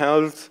not be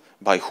held,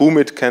 by whom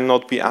it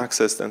cannot be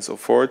accessed, and so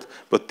forth,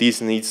 but this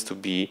needs to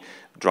be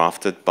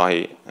drafted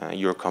by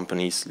your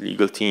company's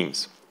legal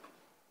teams.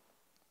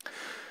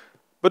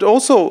 But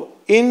also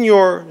in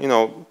your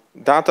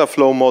data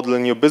flow model,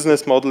 in your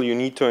business model, you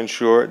need to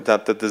ensure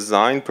that the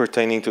design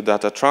pertaining to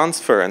data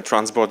transfer and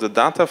transborder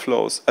data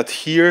flows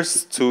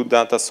adheres to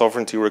data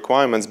sovereignty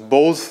requirements,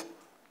 both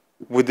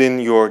within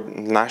your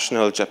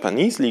national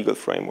Japanese legal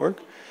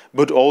framework,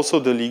 but also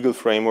the legal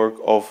framework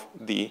of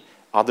the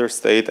other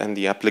state and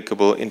the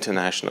applicable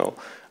international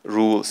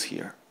rules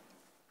here.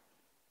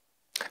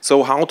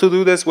 So how to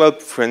do this? Well,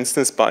 for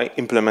instance, by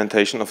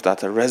implementation of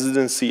data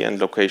residency and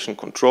location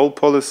control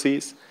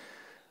policies,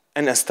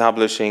 and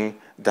establishing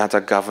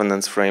data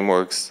governance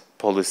frameworks,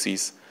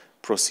 policies,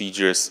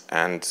 procedures,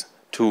 and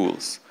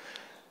tools.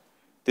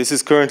 This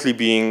is currently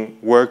being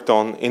worked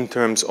on in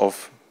terms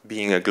of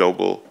being a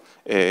global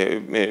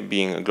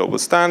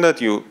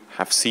standard. You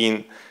have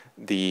seen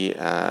the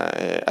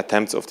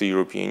attempts of the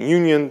European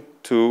Union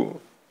to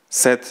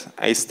set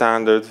a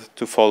standard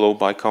to follow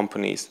by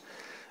companies.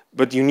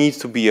 But you need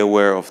to be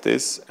aware of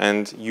this,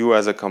 and you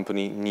as a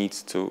company need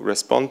to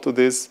respond to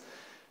this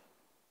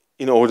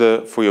in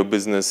order for your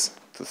business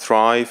to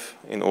thrive,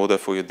 in order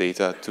for your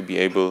data to be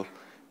able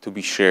to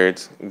be shared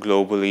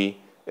globally,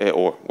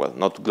 or, well,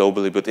 not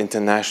globally, but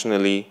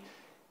internationally,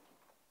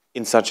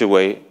 in such a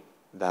way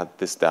that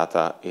this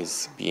data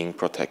is being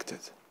protected.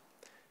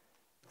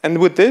 And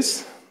with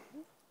this,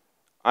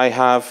 I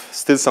have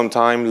still some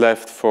time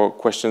left for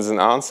questions and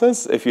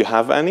answers, if you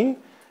have any.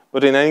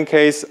 But in any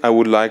case, I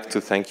would like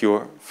to thank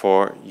you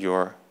for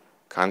your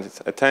kind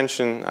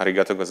attention.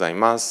 Arigatou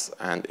gozaimasu.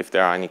 And if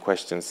there are any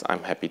questions,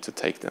 I'm happy to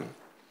take them.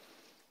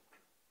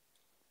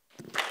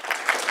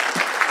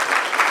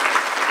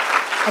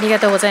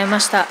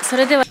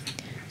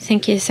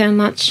 Thank you so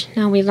much.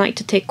 Now we'd like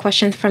to take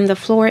questions from the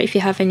floor. If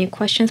you have any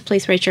questions,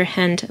 please raise your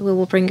hand. We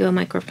will bring you a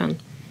microphone.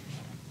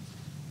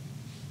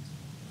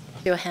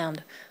 Your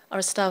hand.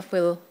 Our staff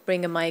will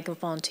bring a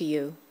microphone to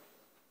you.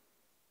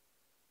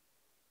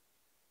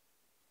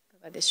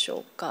 いかがでしょ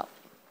うか。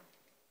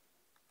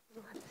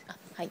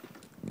はい。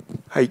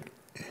はい。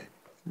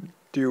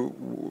Do you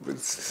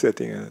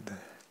setting it?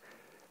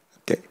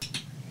 Okay.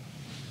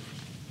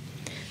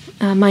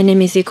 My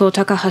name is Iko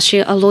Takahashi,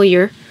 a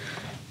lawyer.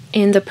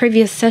 In the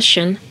previous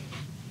session,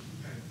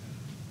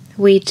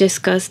 we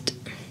discussed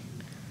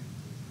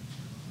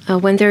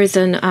when there is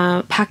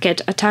a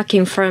packet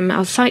attacking from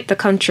outside the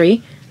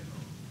country,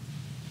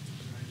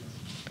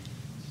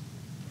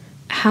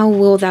 how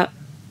will that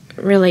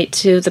relate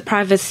to the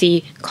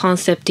privacy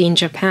concept in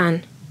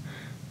Japan?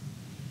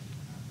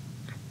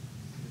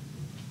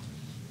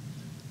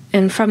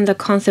 And from the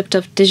concept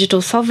of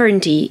digital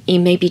sovereignty, it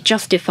may be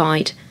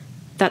justified.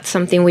 That's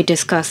something we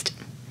discussed.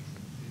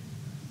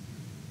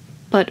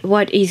 But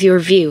what is your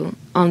view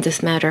on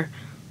this matter?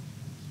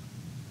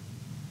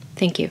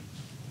 Thank you.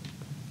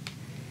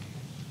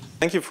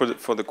 Thank you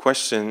for the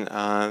question.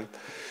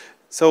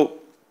 So,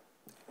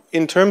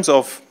 in terms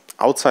of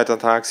outside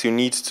attacks, you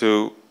need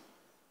to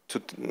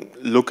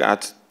look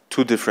at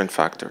two different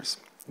factors.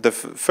 The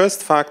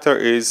first factor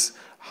is,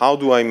 how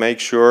do I make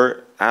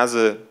sure as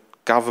a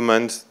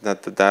government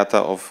that the data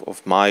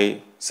of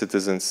my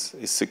citizens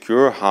is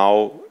secure?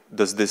 How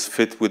does this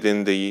fit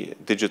within the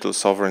digital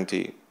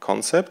sovereignty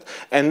concept?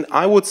 And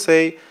I would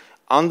say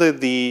under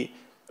the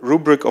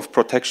rubric of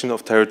protection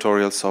of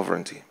territorial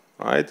sovereignty,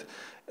 right?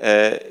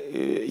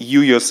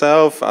 You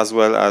yourself, as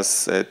well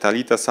as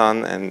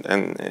Talita-san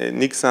and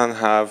Nick-san,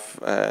 have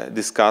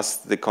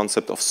discussed the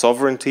concept of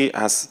sovereignty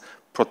as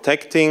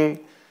protecting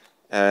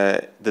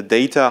the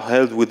data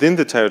held within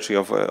the territory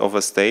of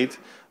a state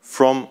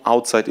from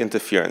outside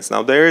interference.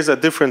 Now, there is a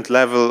different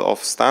level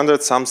of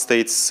standards. Some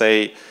states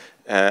say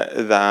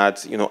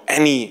that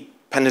any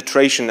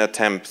penetration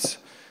attempt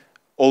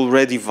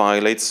already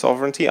violates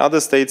sovereignty. Other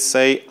states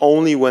say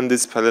only when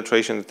this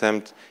penetration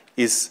attempt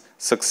is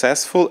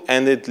successful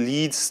and it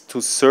leads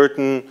to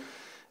certain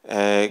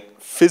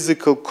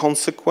physical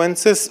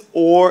consequences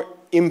or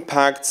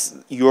impacts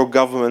your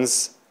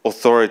government's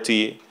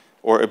authority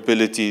or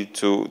ability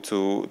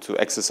to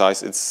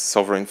exercise its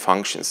sovereign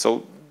functions.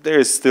 So there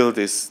is still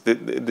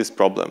this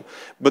problem.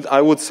 But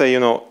I would say,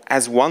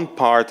 as one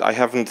part, I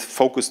haven't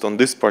focused on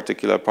this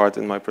particular part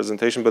in my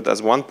presentation, but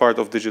as one part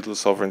of digital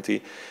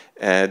sovereignty,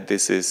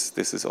 this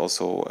is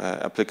also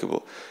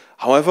applicable.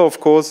 However,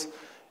 of course,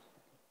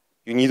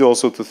 you need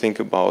also to think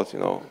about,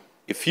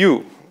 if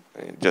you,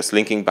 just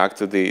linking back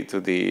to the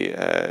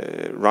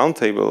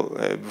roundtable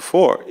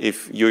before,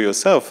 if you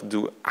yourself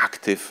do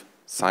active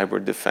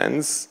cyber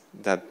defense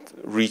that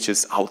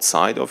reaches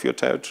outside of your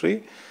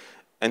territory,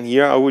 and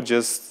here I would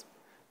just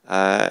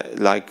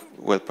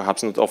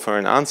perhaps not offer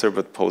an answer,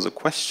 but pose a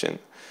question.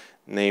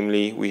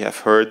 Namely, we have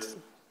heard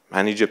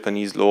many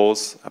Japanese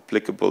laws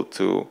applicable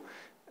to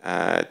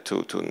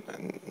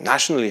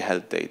nationally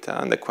held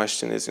data, and the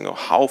question is,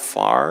 how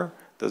far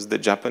does the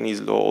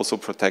Japanese law also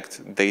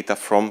protect data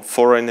from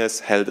foreigners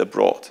held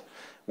abroad?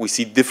 We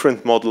see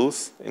different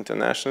models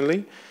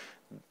internationally.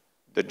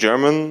 The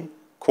German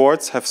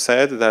courts have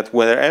said that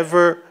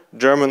wherever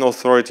German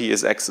authority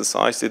is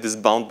exercised, it is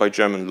bound by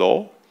German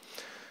law.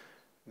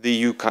 The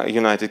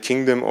United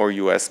Kingdom or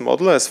US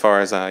model, as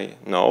far as I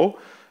know,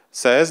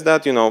 says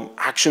that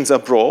actions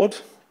abroad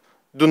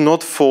do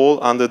not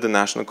fall under the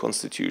national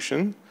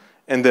constitution,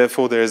 and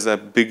therefore there is a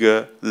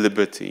bigger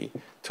liberty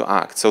to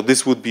act. So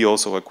this would be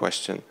also a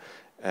question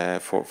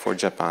for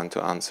Japan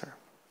to answer.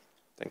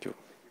 Thank you.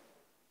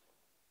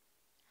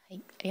 は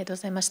い、ありがとう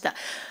ございました。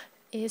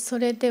そ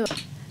れでは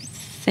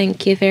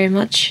Thank you very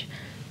much.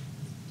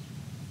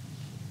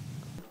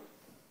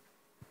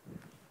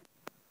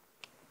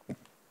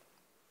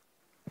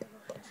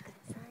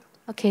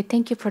 Okay,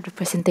 thank you for the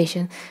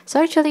presentation.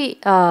 So actually,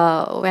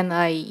 when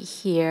I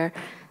hear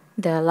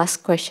the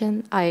last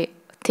question, I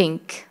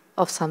think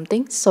of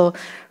something. So,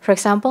 for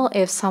example,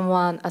 if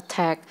someone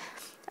attack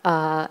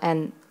a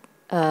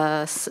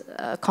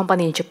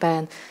company in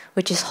Japan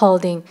which is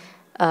holding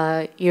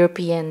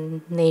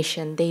European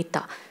nation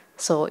data,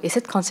 so is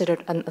it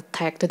considered an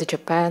attack to the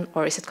Japan,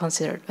 or is it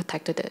considered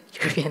attack to the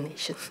European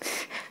nation?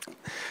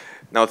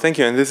 Now, thank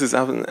you, and this is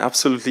an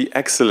absolutely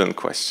excellent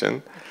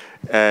question.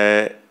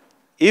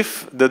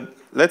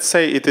 Let's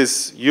say it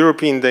is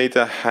European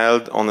data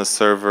held on a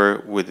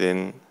server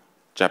within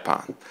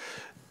Japan.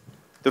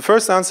 The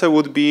first answer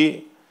would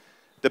be,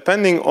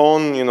 depending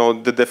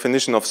on the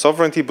definition of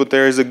sovereignty, but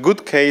there is a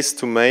good case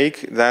to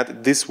make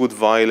that this would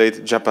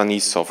violate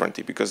Japanese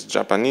sovereignty, because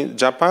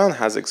Japan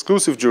has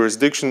exclusive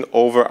jurisdiction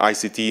over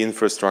ICT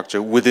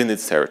infrastructure within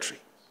its territory.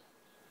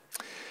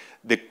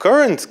 The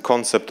current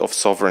concept of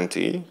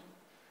sovereignty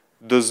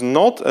does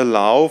not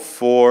allow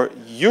for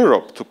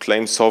Europe to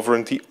claim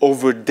sovereignty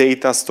over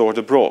data stored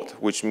abroad,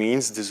 which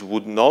means this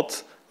would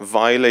not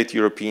violate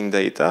European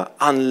data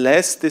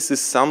unless this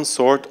is some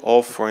sort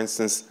of, for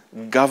instance,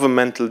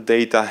 governmental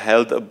data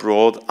held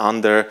abroad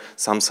under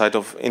some sort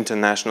of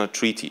international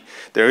treaty.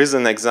 There is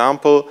an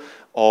example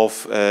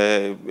of,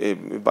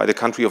 by the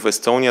country of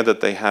Estonia,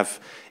 that they have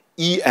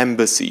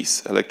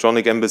e-embassies,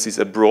 electronic embassies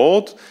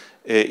abroad,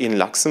 in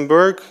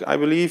Luxembourg, I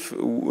believe,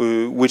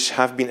 which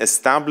have been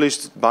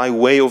established by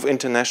way of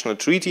international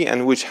treaty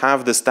and which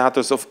have the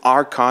status of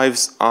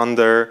archives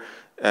under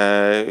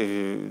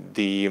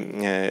the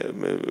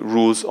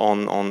rules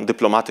on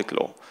diplomatic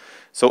law.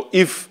 So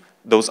if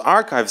those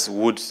archives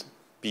would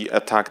be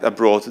attacked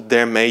abroad,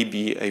 there may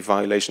be a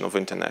violation of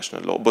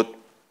international law. But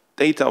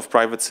data of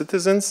private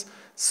citizens?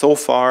 So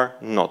far,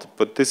 not.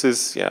 But this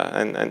is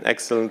an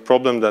excellent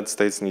problem that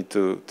states need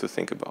to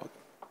think about.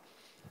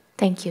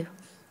 Thank you.